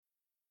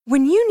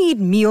When you need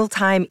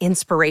mealtime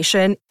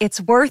inspiration,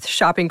 it's worth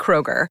shopping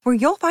Kroger, where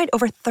you'll find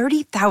over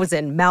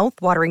 30,000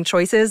 mouth-watering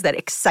choices that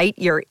excite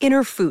your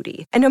inner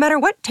foodie. And no matter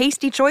what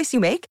tasty choice you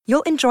make,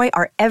 you'll enjoy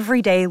our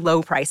everyday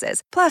low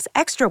prices, plus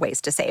extra ways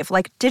to save,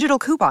 like digital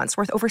coupons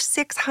worth over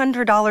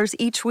 $600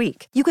 each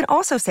week. You can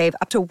also save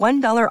up to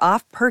 $1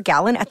 off per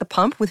gallon at the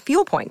pump with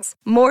fuel points.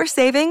 More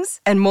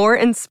savings and more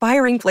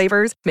inspiring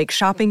flavors make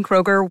shopping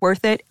Kroger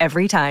worth it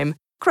every time.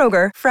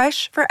 Kroger,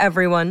 fresh for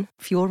everyone.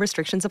 Fuel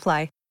restrictions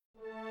apply.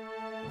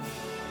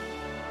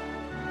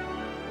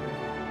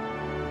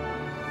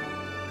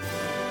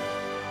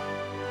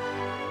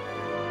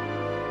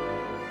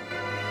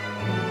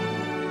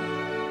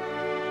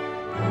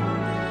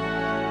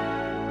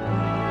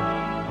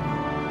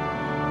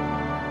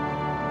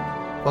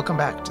 Welcome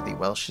back to the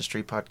Welsh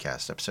History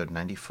Podcast, episode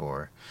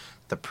 94,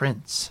 The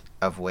Prince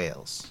of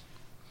Wales.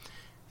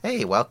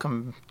 Hey,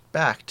 welcome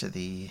back to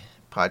the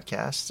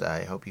podcast.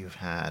 I hope you've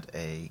had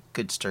a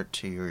good start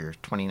to your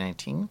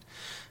 2019.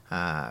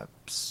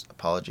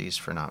 Apologies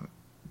for not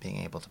being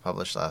able to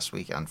publish last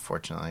week.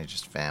 Unfortunately,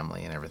 just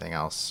family and everything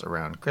else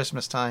around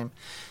Christmas time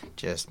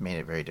just made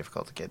it very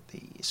difficult to get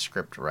the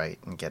script right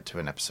and get to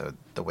an episode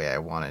the way I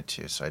wanted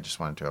to. So I just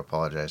wanted to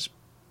apologize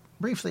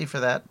briefly for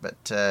that,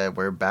 but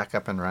we're back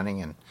up and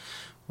running, and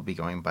we'll be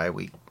going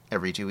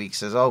every 2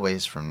 weeks as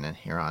always from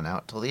here on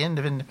out till the end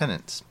of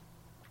independence,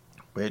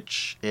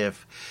 which,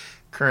 if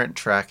current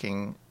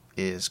tracking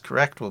is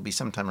correct, will be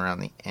sometime around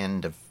the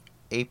end of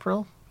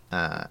April,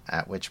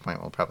 at which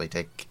point we'll probably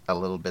take a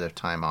little bit of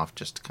time off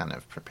just to kind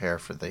of prepare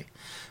for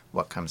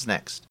what comes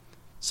next.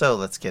 So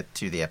let's get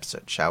to the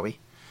episode, shall we?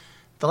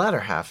 The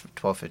latter half of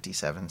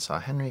 1257 saw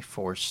Henry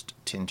forced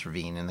to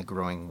intervene in the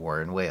growing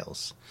war in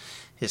Wales.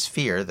 His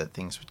fear that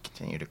things would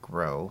continue to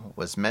grow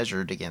was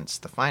measured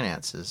against the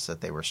finances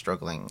that they were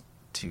struggling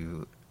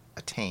to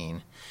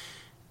attain,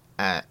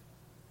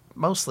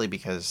 mostly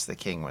because the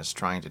king was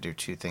trying to do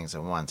two things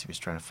at once. He was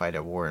trying to fight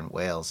a war in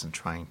Wales and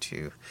trying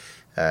to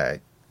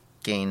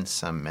gain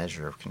some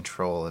measure of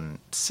control in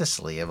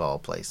Sicily, of all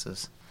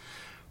places.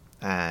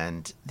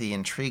 And the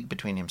intrigue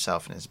between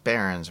himself and his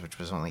barons, which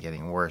was only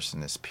getting worse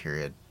in this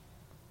period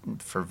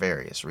for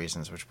various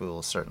reasons, which we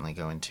will certainly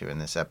go into in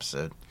this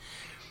episode.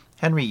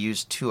 Henry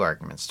used two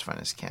arguments to fund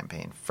his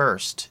campaign.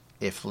 First,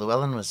 if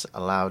Llewellyn was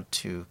allowed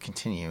to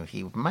continue,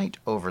 he might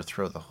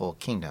overthrow the whole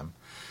kingdom,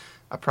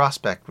 a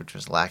prospect which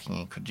was lacking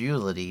in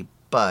credulity,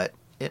 but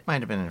it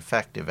might have been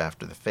effective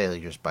after the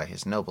failures by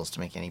his nobles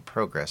to make any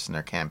progress in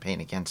their campaign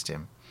against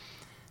him.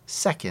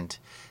 Second,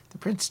 the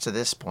prince to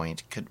this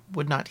point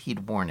would not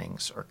heed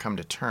warnings or come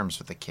to terms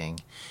with the king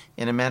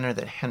in a manner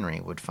that Henry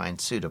would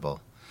find suitable.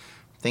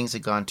 Things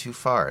had gone too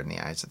far in the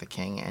eyes of the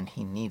king, and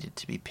he needed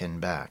to be pinned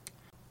back.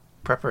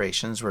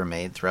 Preparations were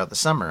made throughout the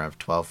summer of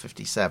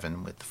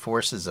 1257, with the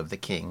forces of the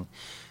king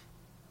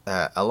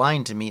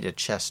aligned to meet at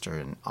Chester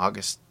on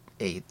August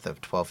 8th of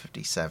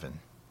 1257.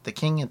 The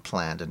king had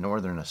planned a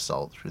northern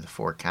assault through the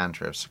four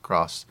cantrefs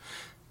across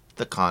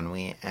the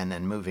Conwy, and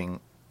then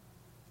moving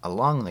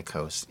along the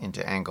coast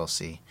into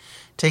Anglesey,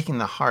 taking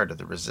the heart of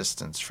the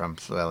resistance from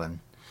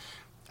Llewellyn.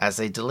 As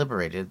they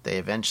deliberated, they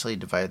eventually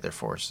divided their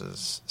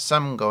forces,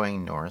 some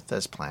going north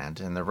as planned,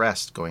 and the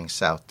rest going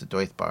south to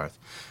Deuddbarth,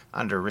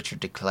 under Richard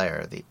de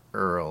Clare, the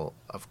Earl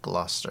of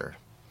Gloucester.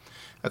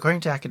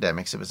 According to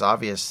academics, it was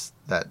obvious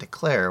that de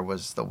Clare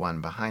was the one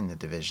behind the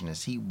division,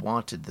 as he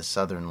wanted the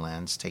southern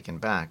lands taken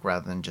back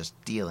rather than just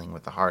dealing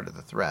with the heart of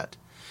the threat.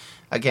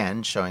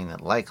 Again, showing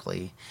that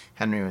likely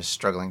Henry was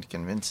struggling to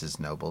convince his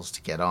nobles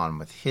to get on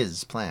with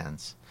his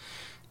plans.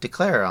 De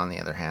Clare, on the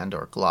other hand,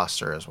 or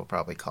Gloucester as we'll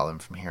probably call him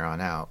from here on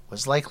out,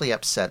 was likely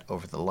upset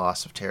over the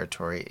loss of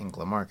territory in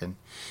Glamorgan,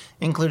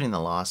 including the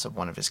loss of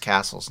one of his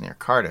castles near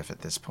Cardiff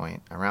at this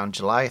point. Around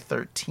July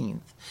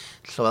 13th,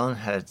 Llewellyn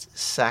had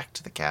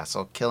sacked the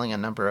castle, killing a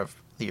number of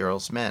the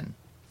Earl's men.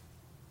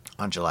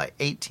 On July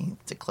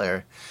 18th, de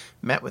Clare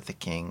met with the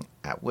king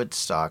at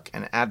Woodstock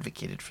and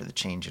advocated for the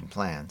change in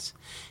plans.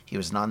 He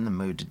was not in the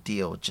mood to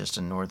deal with just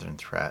a northern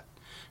threat,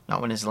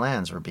 not when his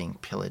lands were being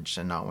pillaged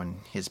and not when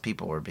his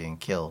people were being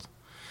killed.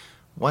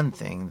 One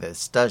thing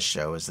this does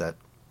show is that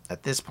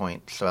at this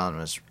point Llewellyn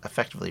was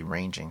effectively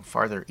ranging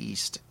farther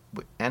east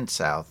and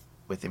south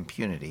with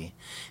impunity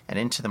and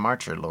into the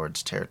Marcher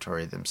lords'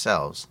 territory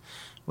themselves,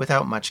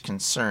 without much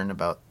concern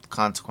about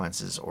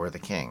consequences or the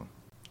king.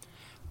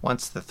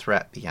 Once the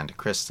threat began to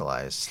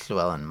crystallize,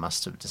 Llewellyn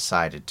must have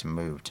decided to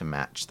move to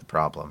match the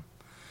problem.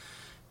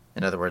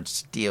 In other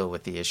words, to deal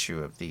with the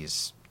issue of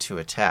these two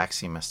attacks,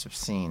 he must have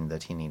seen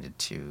that he needed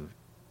to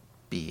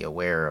be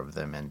aware of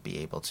them and be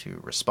able to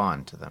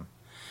respond to them.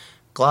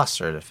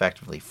 Gloucester had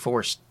effectively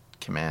forced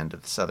command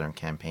of the southern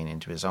campaign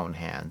into his own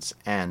hands,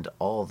 and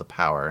all the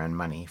power and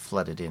money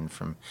flooded in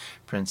from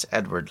Prince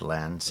Edward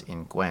lands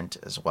in Gwent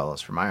as well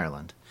as from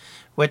Ireland,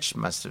 which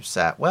must have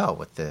sat well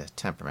with the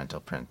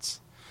temperamental prince.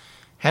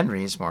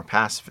 Henry's more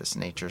pacifist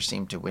nature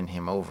seemed to win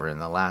him over in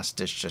the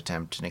last-ditch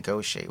attempt to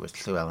negotiate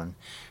with Llewellyn,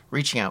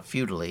 reaching out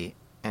futilely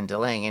and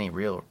delaying any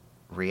real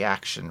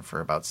reaction for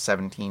about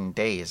 17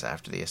 days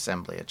after the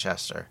assembly at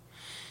Chester.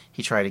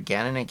 He tried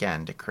again and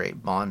again to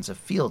create bonds of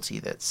fealty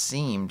that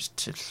seemed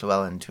to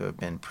Llewellyn to have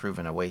been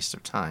proven a waste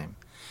of time.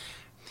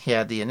 He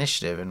had the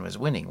initiative and was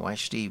winning. Why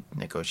should he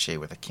negotiate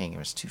with a king who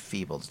was too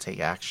feeble to take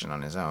action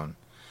on his own?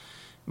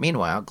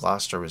 Meanwhile,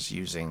 Gloucester was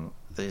using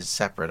his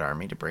separate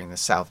army to bring the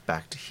south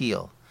back to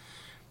heel.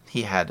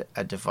 He had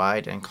a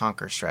divide and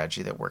conquer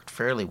strategy that worked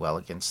fairly well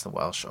against the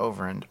Welsh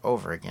over and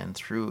over again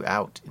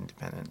throughout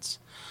independence,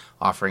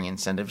 offering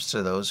incentives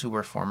to those who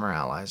were former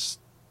allies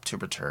to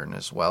return,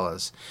 as well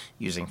as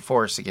using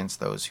force against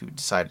those who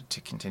decided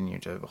to continue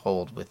to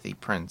hold with the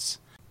prince.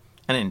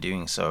 And in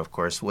doing so, of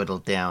course,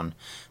 whittled down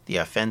the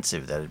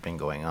offensive that had been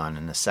going on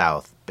in the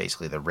south,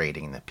 basically the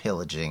raiding, the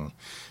pillaging,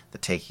 the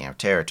taking of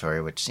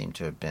territory, which seemed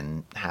to have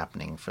been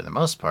happening for the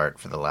most part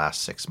for the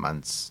last 6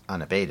 months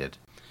unabated.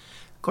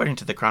 According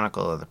to the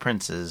Chronicle of the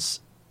Princes,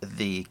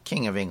 the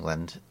King of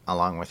England,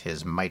 along with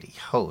his mighty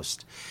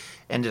host,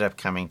 ended up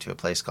coming to a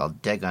place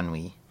called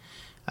Degunwy,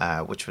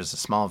 which was a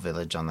small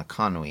village on the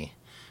Conwy.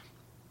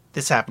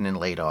 This happened in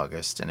late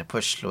August, and it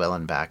pushed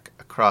Llewellyn back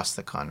across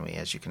the Conwy,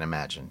 as you can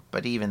imagine.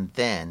 But even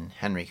then,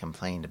 Henry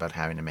complained about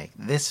having to make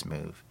this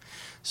move.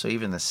 So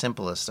even the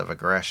simplest of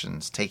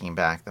aggressions, taking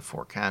back the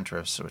Four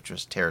Cantrefs, which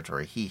was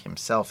territory he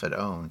himself had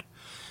owned,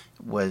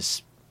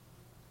 was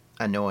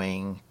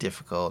annoying,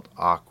 difficult,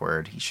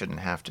 awkward. He shouldn't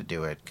have to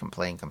do it.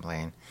 Complain.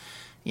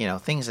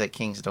 Things that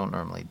kings don't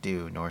normally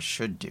do, nor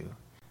should do.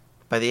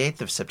 By the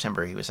 8th of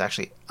September, he was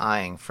actually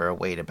eyeing for a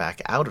way to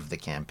back out of the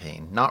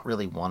campaign, not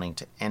really wanting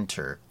to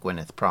enter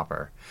Gwynedd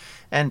proper,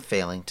 and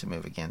failing to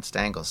move against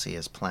Anglesey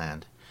as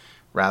planned.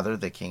 Rather,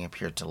 the king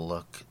appeared to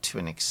look to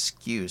an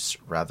excuse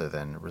rather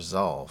than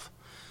resolve.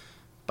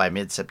 By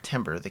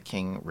mid-September, the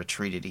king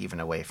retreated even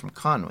away from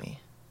Conwy.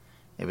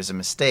 It was a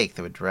mistake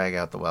that would drag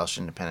out the Welsh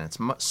independence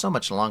so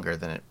much longer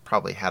than it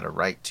probably had a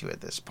right to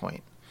at this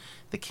point.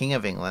 The King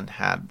of England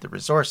had the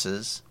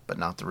resources, but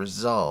not the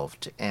resolve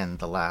to end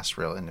the last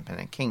real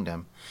independent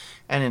kingdom,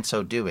 and in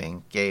so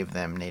doing gave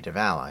them native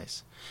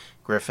allies.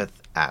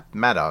 Griffith ap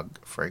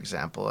Madog, for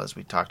example, as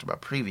we talked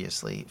about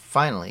previously,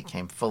 finally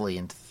came fully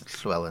into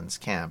Llewellyn's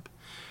camp.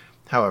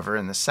 However,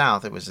 in the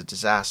south it was a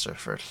disaster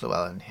for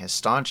Llewellyn. His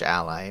staunch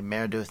ally,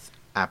 Merduth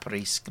ap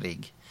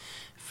Rhysgrig,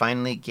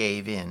 finally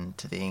gave in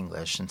to the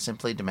English and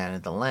simply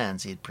demanded the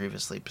lands he had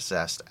previously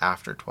possessed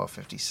after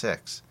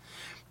 1256.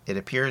 It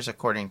appears,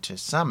 according to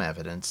some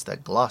evidence,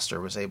 that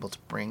Gloucester was able to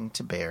bring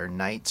to bear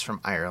knights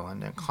from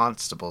Ireland and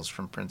constables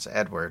from Prince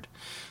Edward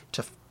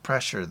to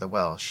pressure the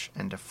Welsh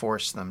and to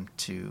force them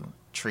to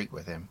treat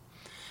with him.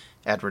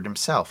 Edward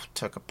himself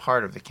took a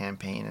part of the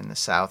campaign in the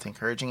south,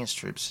 encouraging his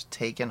troops to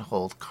take and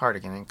hold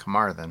Cardigan and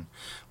Carmarthen,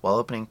 while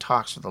opening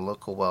talks with the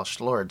local Welsh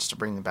lords to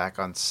bring them back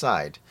on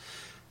side.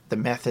 The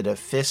method of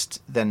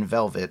fist then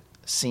velvet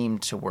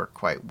seemed to work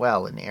quite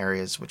well in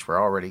areas which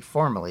were already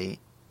formally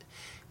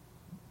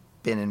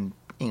been in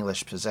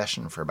English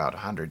possession for about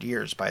 100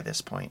 years by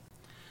this point.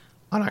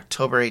 On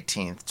October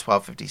 18th,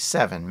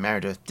 1257,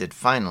 Meredith did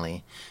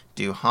finally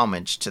do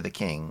homage to the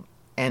king,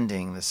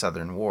 ending the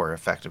Southern War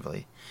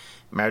effectively.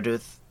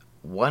 Meredith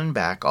won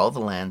back all the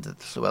land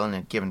that Llewellyn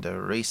had given to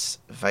Rhys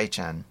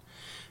Feichian,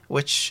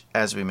 which,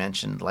 as we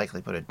mentioned,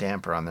 likely put a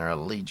damper on their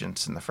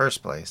allegiance in the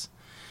first place.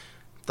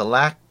 The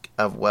lack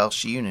of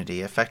Welsh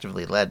unity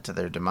effectively led to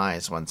their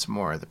demise once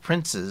more. The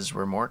princes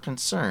were more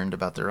concerned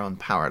about their own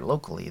power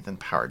locally than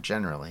power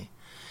generally.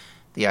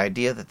 The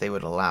idea that they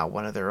would allow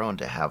one of their own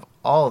to have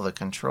all the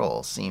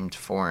control seemed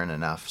foreign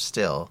enough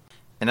still.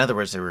 In other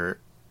words, they were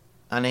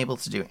unable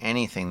to do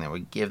anything that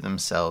would give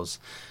themselves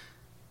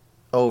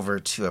over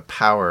to a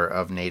power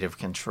of native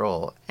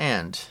control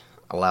and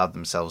allowed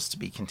themselves to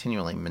be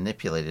continually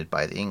manipulated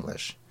by the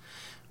English.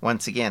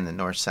 Once again, the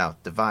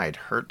north-south divide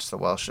hurts the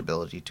Welsh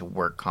ability to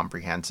work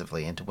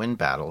comprehensively and to win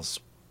battles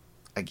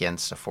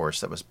against a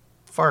force that was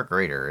far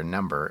greater in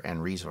number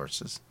and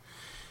resources.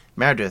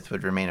 Meredith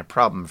would remain a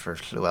problem for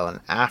Llewellyn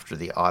after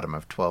the autumn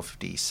of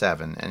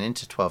 1257 and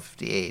into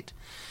 1258,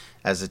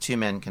 as the two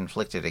men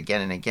conflicted again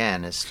and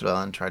again as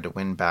Llewellyn tried to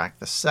win back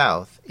the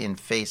south in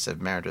face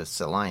of Meredith's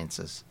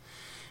alliances.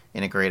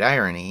 In a great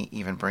irony,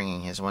 even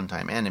bringing his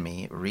one-time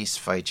enemy, Rhys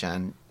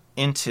Feichian,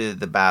 into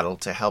the battle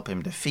to help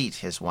him defeat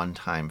his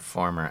one-time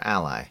former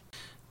ally.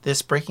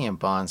 This breaking of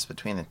bonds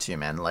between the two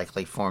men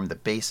likely formed the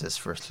basis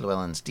for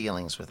Llewellyn's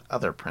dealings with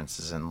other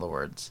princes and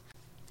lords.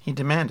 He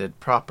demanded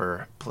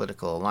proper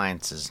political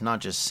alliances,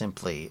 not just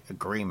simply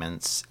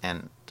agreements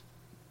and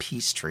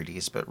peace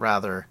treaties, but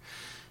rather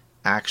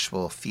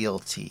actual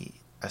fealty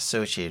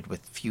associated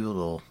with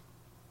feudal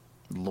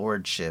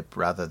lordship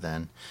rather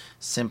than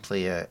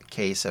simply a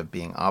case of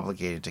being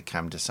obligated to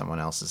come to someone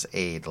else's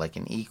aid like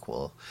an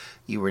equal.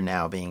 You were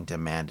now being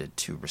demanded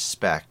to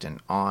respect and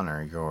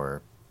honor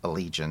your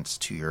allegiance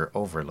to your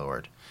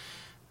overlord.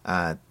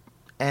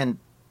 And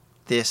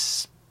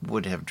this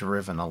would have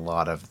driven a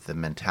lot of the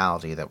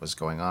mentality that was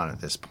going on at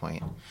this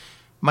point,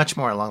 much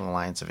more along the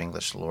lines of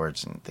English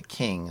lords and the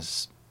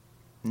kings.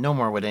 No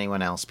more would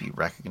anyone else be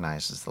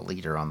recognized as the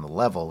leader on the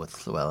level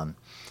with Llewellyn.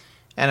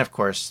 And of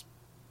course,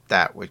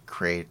 that would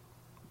create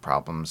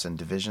problems and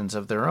divisions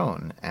of their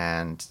own,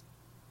 and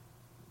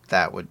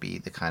that would be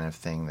the kind of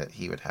thing that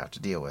he would have to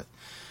deal with.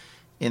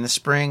 In the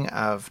spring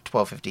of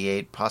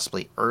 1258,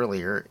 possibly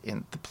earlier,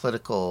 the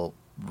political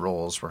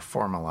roles were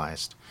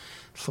formalized.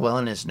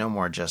 Llywelyn is no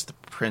more just the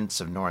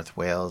Prince of North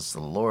Wales, the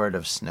Lord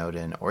of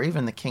Snowdon, or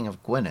even the King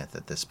of Gwynedd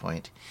at this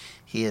point.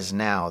 He is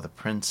now the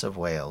Prince of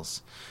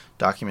Wales.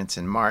 Documents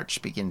in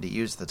March begin to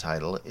use the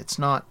title. It's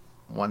not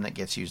one that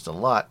gets used a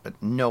lot,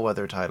 but no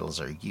other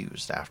titles are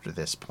used after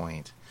this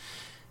point.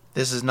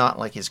 This is not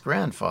like his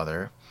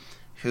grandfather,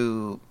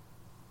 who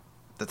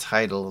the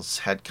titles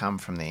had come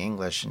from the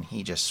English and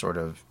he just sort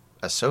of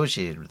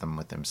associated them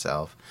with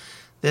himself.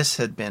 This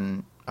had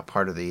been a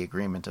part of the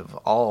agreement of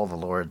all the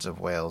lords of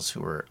Wales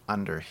who were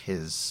under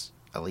his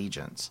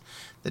allegiance.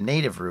 The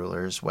native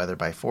rulers, whether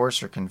by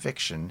force or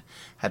conviction,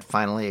 had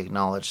finally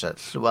acknowledged that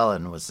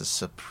Llywelyn was the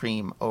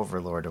supreme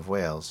overlord of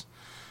Wales.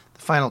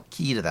 The final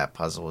key to that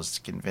puzzle was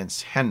to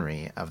convince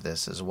Henry of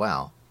this as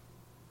well.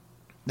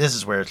 This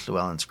is where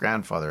Llywelyn's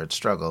grandfather had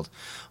struggled.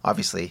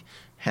 Obviously,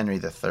 Henry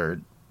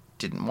III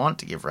didn't want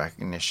to give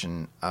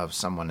recognition of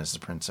someone as the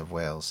Prince of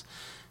Wales.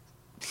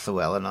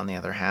 Llywelyn, on the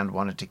other hand,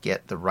 wanted to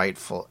get the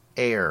rightful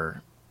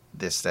heir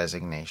this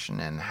designation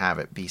and have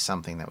it be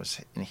something that was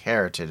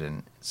inherited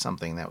and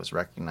something that was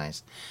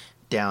recognized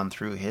down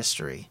through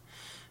history.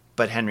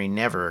 But Henry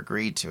never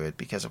agreed to it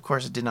because, of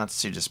course, it did not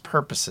suit his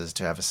purposes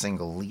to have a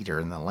single leader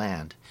in the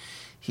land.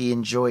 He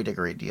enjoyed a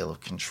great deal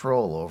of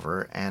control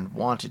over and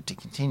wanted to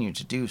continue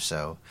to do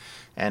so.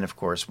 And, of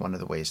course, one of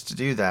the ways to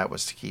do that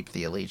was to keep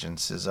the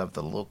allegiances of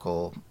the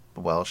local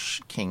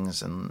Welsh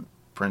kings and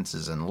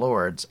princes and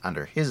lords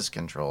under his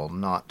control,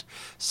 not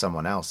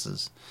someone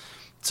else's.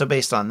 So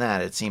based on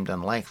that, it seemed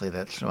unlikely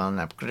that Llywelyn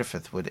ap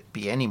Gruffudd would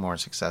be any more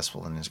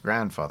successful than his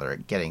grandfather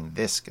at getting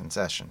this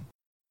concession.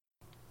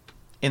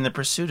 In the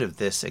pursuit of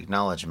this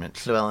acknowledgement,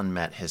 Llywelyn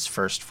met his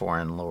first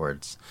foreign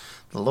lords.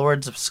 The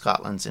lords of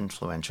Scotland's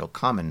influential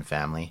Comyn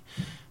family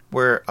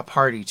were a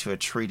party to a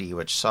treaty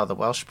which saw the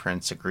Welsh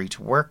prince agree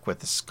to work with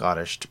the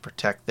Scottish to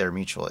protect their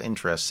mutual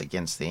interests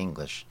against the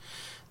English.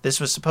 This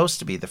was supposed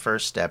to be the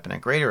first step in a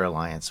greater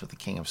alliance with the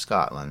King of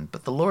Scotland,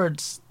 but the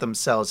lords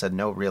themselves had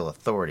no real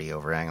authority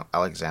over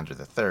Alexander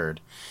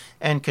III,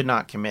 and could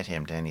not commit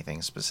him to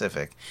anything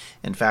specific.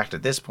 In fact,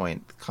 at this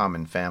point, the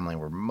Comyn family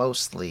were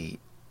mostly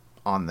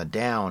on the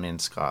down in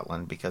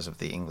Scotland because of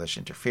the English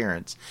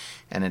interference,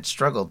 and had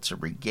struggled to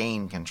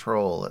regain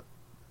control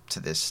to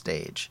this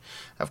stage.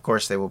 Of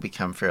course, they will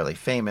become fairly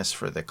famous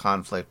for the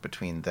conflict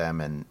between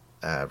them and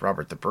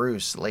Robert the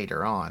Bruce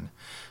later on.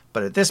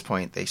 But at this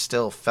point, they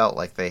still felt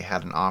like they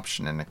had an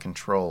option and a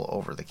control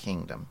over the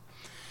kingdom.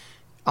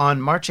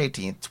 On March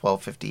 18,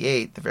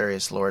 1258, the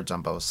various lords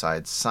on both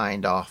sides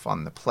signed off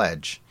on the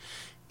pledge.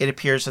 It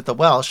appears that the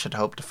Welsh had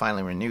hoped to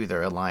finally renew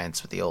their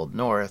alliance with the Old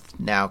North,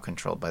 now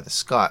controlled by the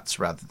Scots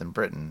rather than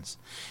Britons,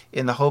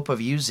 in the hope of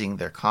using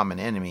their common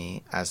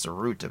enemy as the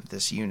root of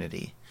this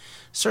unity.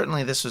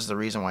 Certainly this was the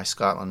reason why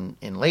Scotland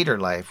in later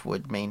life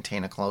would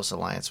maintain a close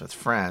alliance with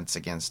France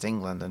against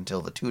England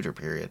until the Tudor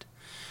period.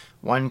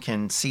 One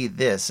can see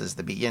this as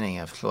the beginning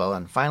of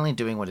Llywelyn finally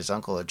doing what his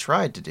uncle had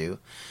tried to do,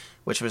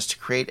 which was to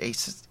create an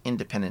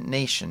independent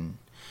nation,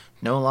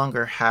 no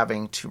longer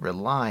having to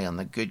rely on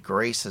the good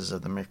graces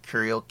of the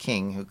mercurial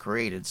king who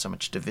created so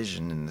much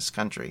division in this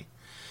country.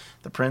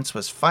 The prince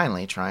was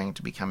finally trying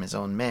to become his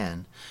own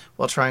man,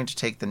 while trying to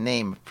take the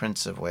name of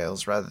Prince of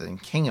Wales rather than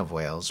King of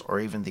Wales,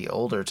 or even the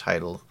older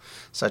title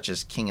such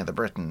as King of the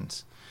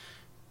Britons.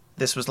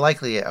 This was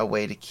likely a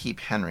way to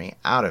keep Henry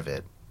out of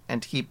it,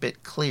 and to keep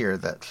it clear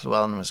that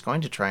Llywelyn was going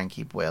to try and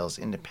keep Wales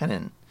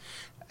independent,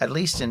 at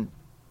least in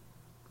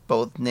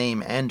both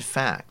name and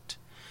fact.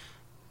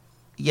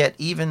 Yet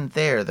even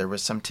there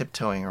was some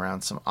tiptoeing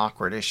around some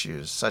awkward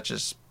issues, such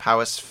as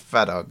Powys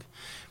Fadog,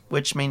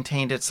 which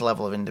maintained its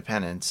level of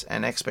independence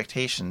and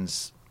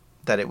expectations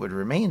that it would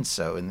remain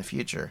so in the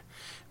future,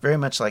 very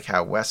much like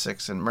how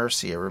Wessex and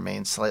Mercia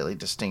remained slightly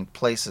distinct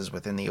places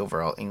within the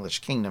overall English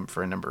kingdom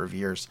for a number of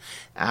years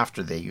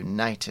after they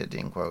united,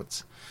 in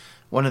quotes.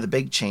 One of the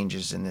big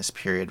changes in this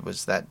period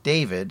was that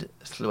David,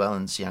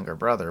 Llywelyn's younger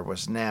brother,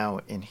 was now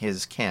in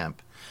his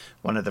camp.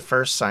 One of the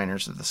first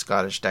signers of the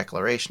Scottish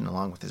Declaration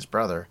along with his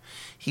brother,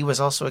 he was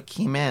also a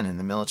key man in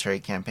the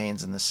military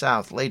campaigns in the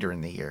south later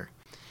in the year.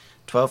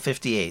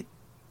 1258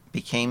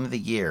 became the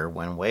year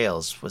when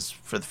Wales was,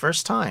 for the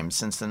first time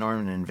since the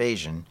Norman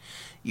invasion,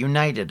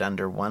 united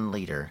under one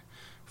leader,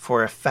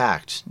 for a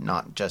fact,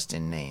 not just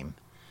in name.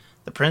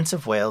 The Prince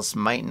of Wales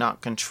might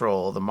not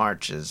control the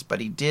marches, but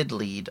he did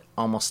lead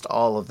almost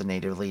all of the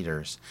native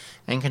leaders,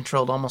 and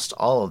controlled almost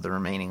all of the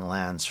remaining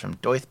lands from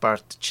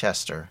Doethbarth to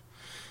Chester,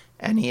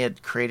 and he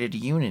had created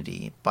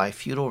unity by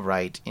feudal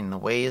right in the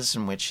ways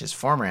in which his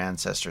former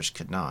ancestors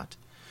could not.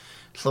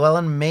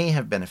 Llywelyn may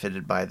have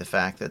benefited by the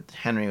fact that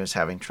Henry was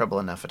having trouble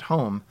enough at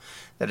home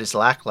that his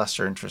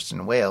lackluster interest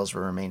in Wales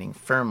were remaining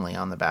firmly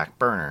on the back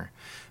burner,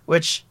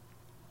 which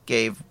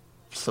gave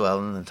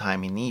Llywelyn the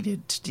time he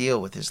needed to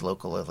deal with his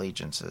local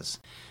allegiances.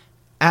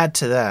 Add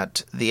to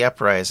that the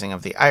uprising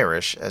of the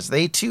Irish, as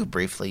they too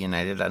briefly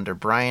united under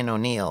Brian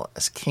O'Neill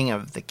as King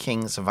of the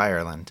Kings of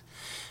Ireland.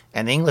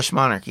 and the English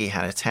monarchy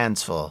had its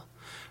hands full.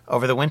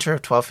 Over the winter of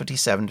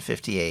 1257 to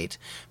 58,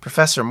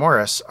 Professor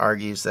Morris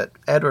argues that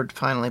Edward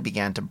finally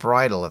began to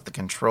bridle at the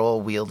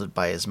control wielded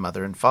by his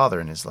mother and father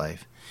in his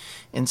life.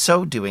 In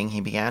so doing, he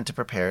began to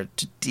prepare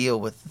to deal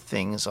with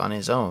things on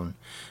his own,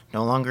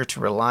 no longer to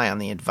rely on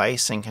the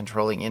advice and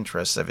controlling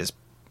interests of his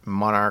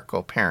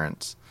monarchical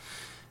parents.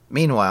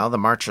 Meanwhile, the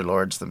Marcher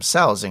Lords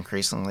themselves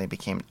increasingly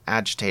became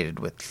agitated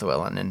with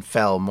Llywelyn and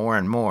fell more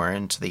and more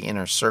into the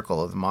inner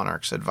circle of the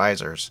monarch's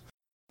advisors.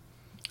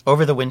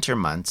 Over the winter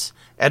months,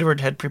 Edward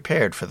had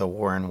prepared for the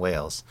war in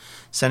Wales,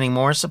 sending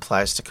more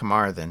supplies to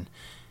Carmarthen.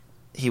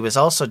 He was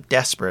also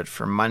desperate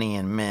for money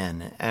and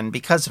men, and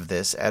because of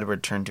this,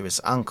 Edward turned to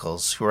his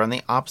uncles, who were on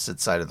the opposite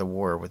side of the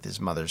war with his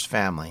mother's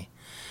family.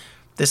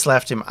 This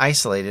left him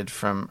isolated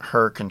from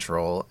her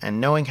control, and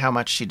knowing how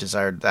much she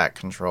desired that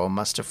control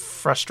must have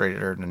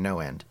frustrated her to no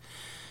end.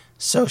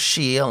 So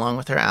she, along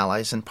with her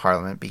allies in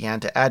Parliament,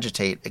 began to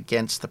agitate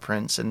against the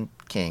prince and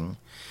king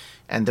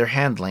and their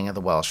handling of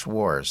the Welsh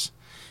wars.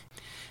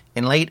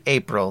 In late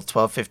April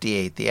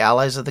 1258, the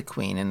allies of the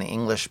Queen and the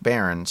English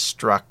barons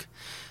struck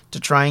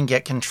to try and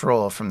get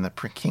control from the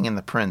king and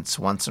the prince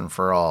once and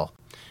for all,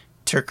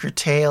 to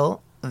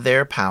curtail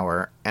their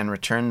power and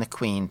return the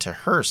Queen to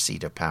her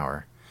seat of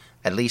power,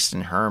 at least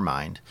in her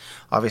mind.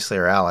 Obviously,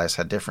 her allies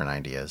had different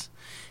ideas.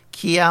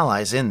 Key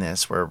allies in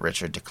this were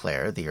Richard de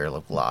Clare, the Earl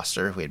of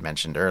Gloucester, who we had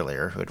mentioned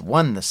earlier, who had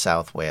won the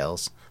South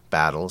Wales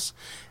battles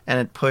and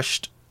had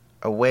pushed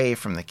away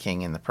from the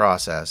king in the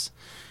process,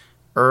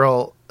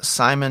 Earl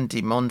Simon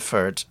de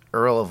Montfort,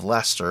 Earl of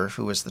Leicester,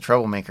 who was the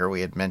troublemaker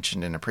we had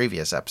mentioned in a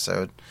previous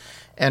episode,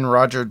 and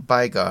Roger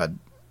Bigod,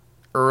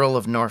 Earl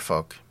of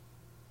Norfolk.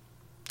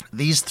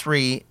 These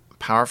three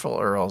powerful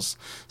earls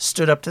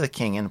stood up to the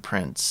king and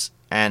prince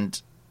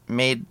and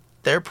made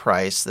their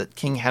price that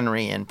King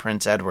Henry and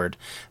Prince Edward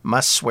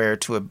must swear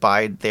to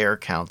abide their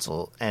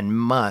counsel and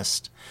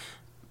must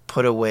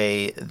put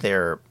away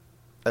their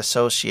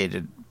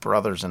associated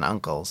brothers and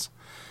uncles.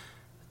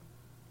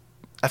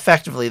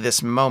 Effectively,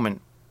 this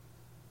moment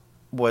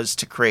was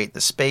to create the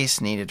space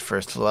needed for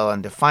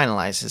Llywelyn to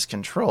finalize his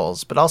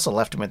controls, but also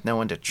left him with no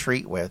one to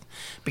treat with,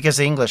 because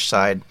the English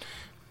side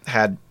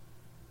had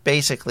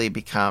basically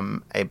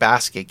become a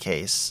basket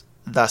case,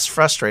 thus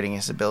frustrating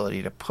his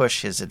ability to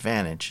push his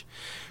advantage.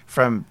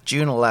 From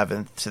June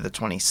 11th to the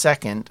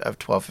 22nd of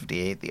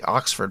 1258, the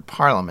Oxford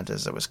Parliament,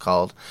 as it was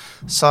called,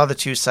 saw the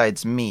two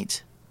sides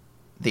meet,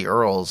 the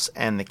earls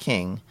and the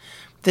king.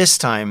 This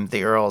time,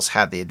 the earls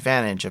had the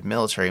advantage of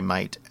military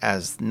might,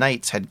 as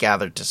knights had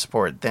gathered to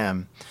support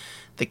them.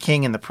 The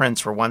king and the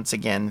prince were once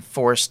again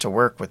forced to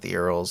work with the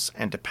earls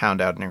and to pound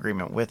out an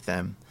agreement with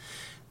them.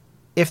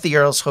 If the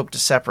earls hoped to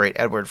separate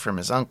Edward from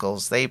his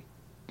uncles, they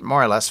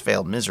more or less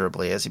failed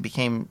miserably, as he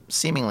became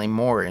seemingly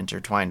more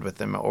intertwined with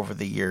them over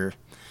the year.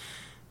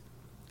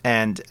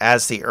 And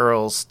as the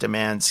earls'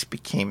 demands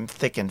became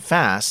thick and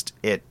fast,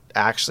 it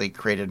actually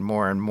created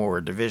more and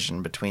more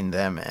division between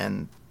them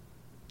and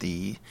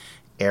the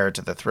heir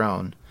to the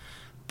throne.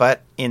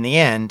 But in the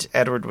end,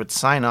 Edward would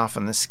sign off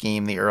on the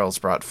scheme the earls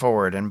brought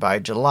forward, and by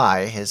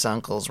July his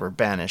uncles were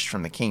banished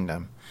from the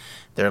kingdom,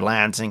 their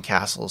lands and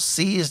castles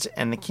seized,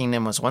 and the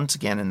kingdom was once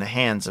again in the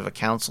hands of a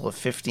council of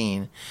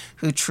 15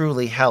 who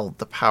truly held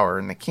the power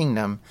in the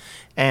kingdom,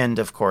 and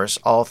of course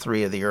all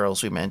three of the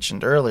earls we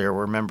mentioned earlier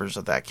were members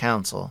of that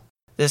council.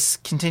 This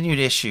continued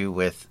issue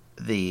with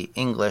the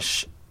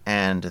English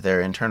and their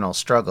internal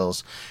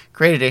struggles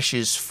created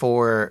issues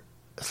for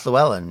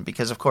Llywelyn,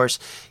 because of course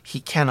he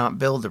cannot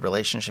build the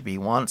relationship he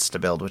wants to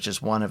build, which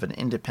is one of an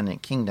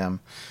independent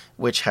kingdom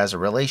which has a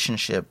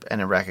relationship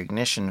and a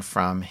recognition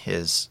from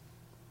his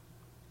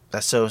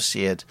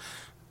associate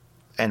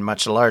and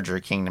much larger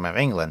Kingdom of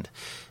England.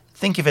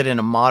 Think of it in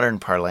a modern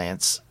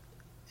parlance.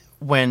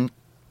 When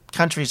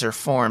countries are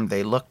formed,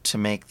 they look to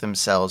make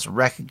themselves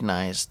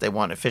recognized. They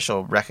want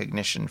official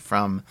recognition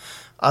from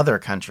other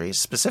countries,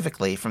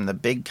 specifically from the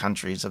big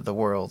countries of the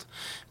world,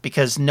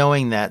 because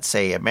knowing that,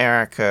 say,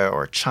 America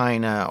or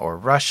China or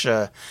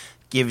Russia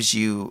gives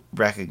you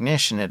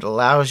recognition, it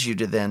allows you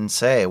to then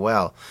say,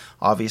 well,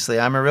 obviously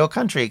I'm a real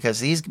country because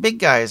these big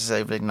guys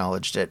have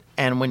acknowledged it.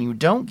 And when you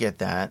don't get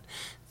that,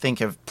 think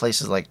of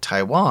places like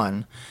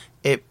Taiwan,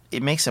 it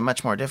makes it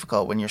much more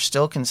difficult when you're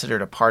still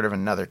considered a part of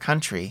another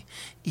country,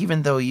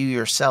 even though you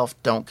yourself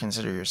don't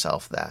consider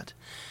yourself that.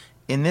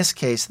 In this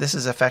case, this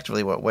is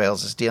effectively what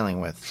Wales is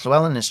dealing with.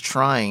 Llywelyn is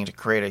trying to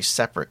create a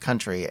separate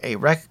country, a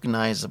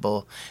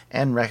recognizable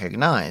and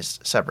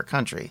recognized separate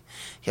country.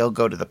 He'll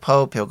go to the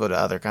Pope, he'll go to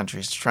other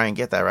countries to try and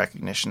get that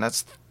recognition.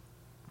 That's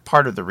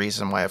part of the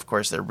reason why, of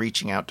course, they're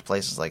reaching out to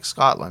places like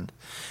Scotland,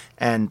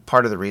 and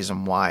part of the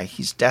reason why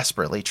he's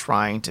desperately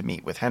trying to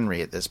meet with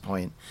Henry at this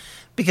point.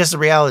 Because the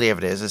reality of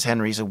it is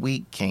Henry's a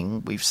weak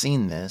king. We've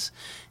seen this.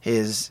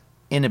 His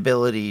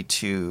inability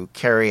to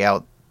carry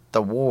out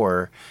the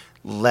war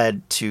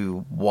led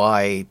to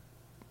why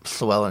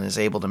Llywelyn is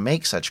able to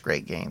make such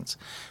great gains.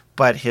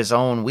 But his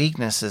own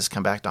weaknesses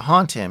come back to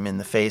haunt him in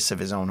the face of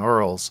his own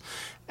earls.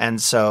 And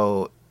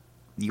so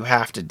you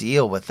have to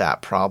deal with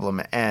that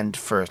problem. And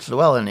for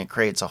Llewellyn, it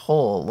creates a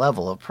whole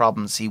level of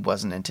problems he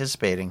wasn't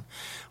anticipating,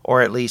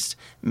 or at least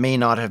may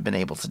not have been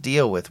able to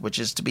deal with, which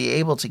is to be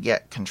able to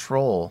get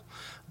control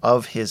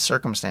of his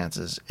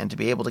circumstances and to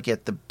be able to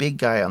get the big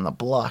guy on the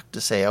block to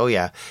say, oh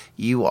yeah,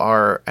 you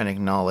are an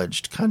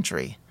acknowledged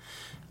country.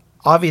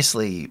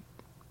 Obviously,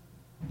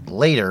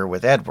 later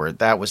with Edward,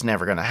 that was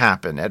never going to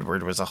happen.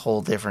 Edward was a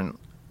whole different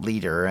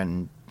leader,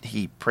 and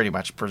he pretty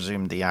much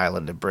presumed the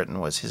island of Britain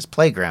was his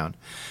playground.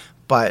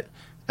 But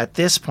at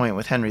this point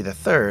with Henry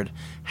III,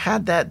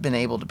 had that been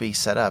able to be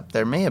set up,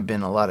 there may have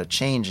been a lot of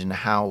change in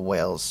how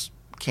Wales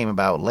came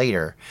about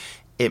later.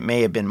 It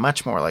may have been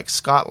much more like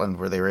Scotland,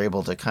 where they were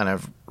able to kind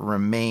of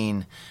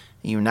remain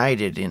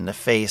united in the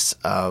face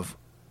of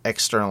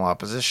external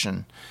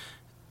opposition.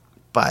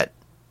 But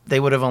they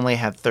would have only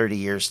had 30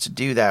 years to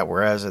do that,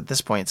 whereas at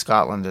this point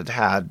Scotland had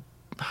had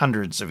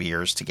hundreds of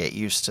years to get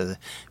used to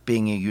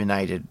being a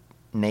united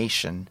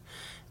nation.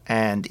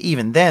 And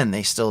even then,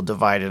 they still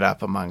divided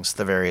up amongst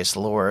the various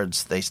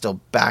lords. They still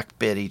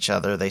backbid each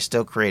other. They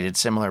still created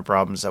similar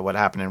problems that would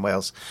happen in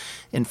Wales.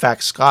 In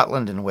fact,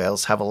 Scotland and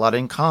Wales have a lot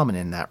in common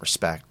in that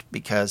respect,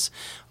 because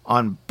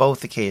on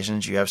both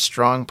occasions you have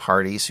strong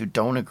parties who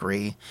don't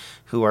agree,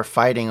 who are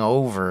fighting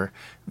over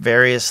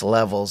various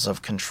levels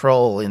of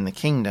control in the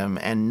kingdom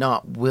and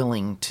not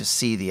willing to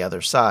see the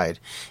other side.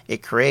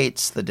 It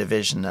creates the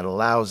division that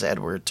allows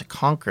Edward to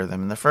conquer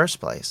them in the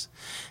first place.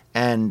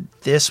 And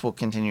this will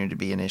continue to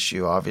be an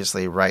issue,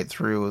 obviously, right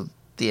through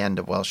the end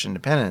of Welsh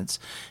independence,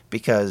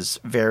 because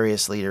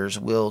various leaders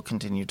will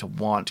continue to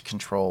want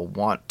control,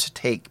 want to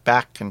take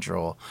back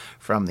control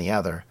from the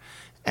other.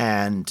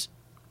 And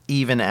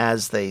even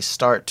as they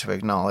start to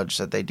acknowledge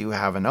that they do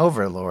have an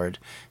overlord,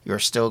 you're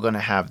still going to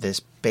have this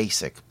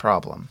basic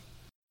problem.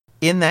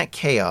 In that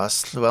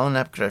chaos, Llewellyn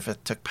ap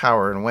Griffith took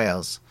power in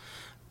Wales,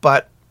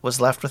 but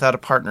was left without a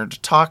partner to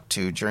talk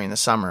to during the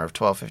summer of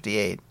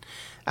 1258.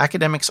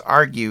 Academics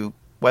argue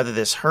whether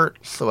this hurt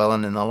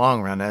Llewellyn in the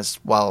long run, as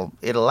while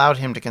it allowed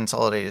him to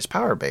consolidate his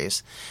power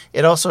base,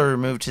 it also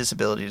removed his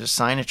ability to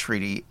sign a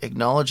treaty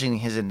acknowledging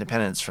his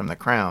independence from the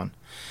crown.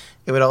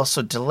 It would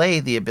also delay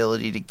the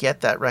ability to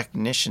get that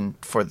recognition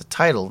for the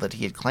title that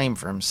he had claimed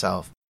for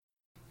himself.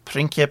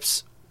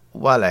 Princeps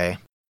Wale,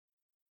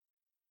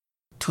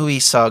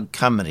 Tywysog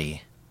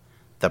Cymru,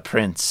 the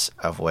Prince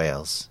of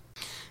Wales.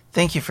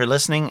 Thank you for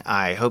listening.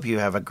 I hope you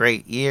have a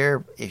great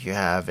year. If you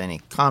have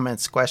any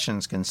comments,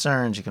 questions,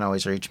 concerns, you can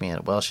always reach me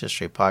at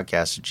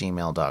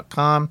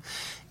welshhistorypodcast@gmail.com.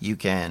 You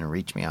can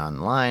reach me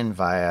online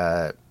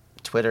via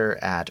Twitter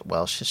at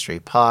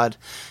welshhistorypod.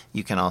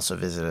 You can also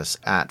visit us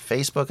at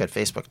Facebook at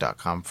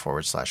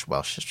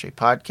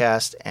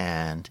facebook.com/welshhistorypodcast.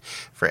 And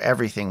for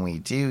everything we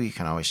do, you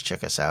can always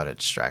check us out at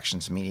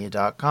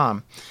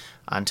distractionsmedia.com.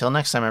 Until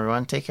next time,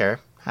 everyone, take care.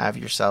 Have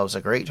yourselves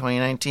a great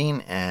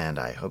 2019, and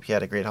I hope you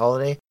had a great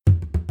holiday.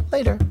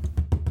 Later.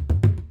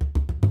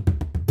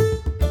 This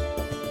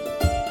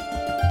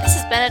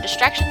has been a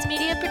Distractions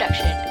Media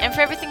production, and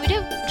for everything we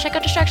do, check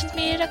out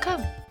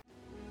distractionsmedia.com.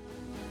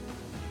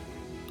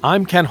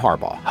 I'm Ken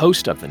Harbaugh,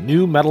 host of the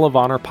new Medal of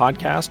Honor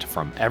podcast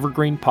from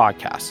Evergreen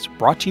Podcasts,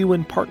 brought to you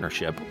in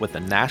partnership with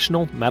the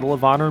National Medal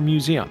of Honor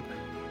Museum.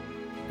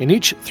 In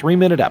each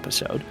 3-minute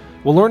episode,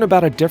 we'll learn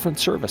about a different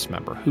service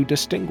member who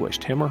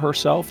distinguished him or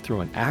herself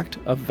through an act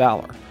of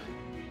valor.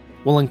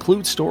 We'll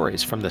include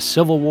stories from the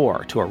Civil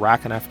War to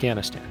Iraq and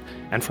Afghanistan,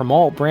 and from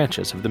all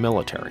branches of the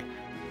military.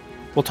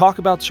 We'll talk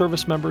about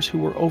service members who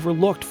were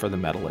overlooked for the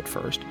medal at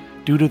first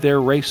due to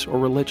their race or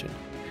religion,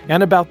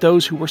 and about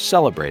those who were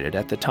celebrated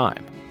at the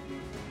time.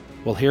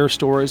 We'll hear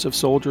stories of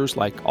soldiers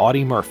like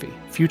Audie Murphy,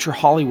 future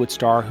Hollywood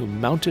star who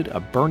mounted a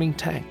burning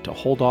tank to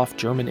hold off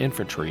German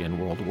infantry in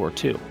World War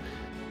II.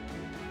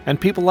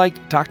 And people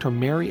like Dr.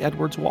 Mary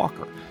Edwards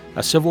Walker,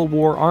 a Civil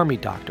War Army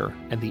doctor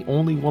and the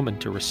only woman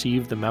to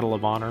receive the Medal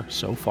of Honor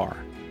so far.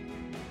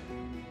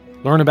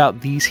 Learn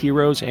about these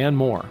heroes and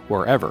more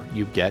wherever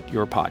you get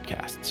your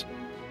podcasts.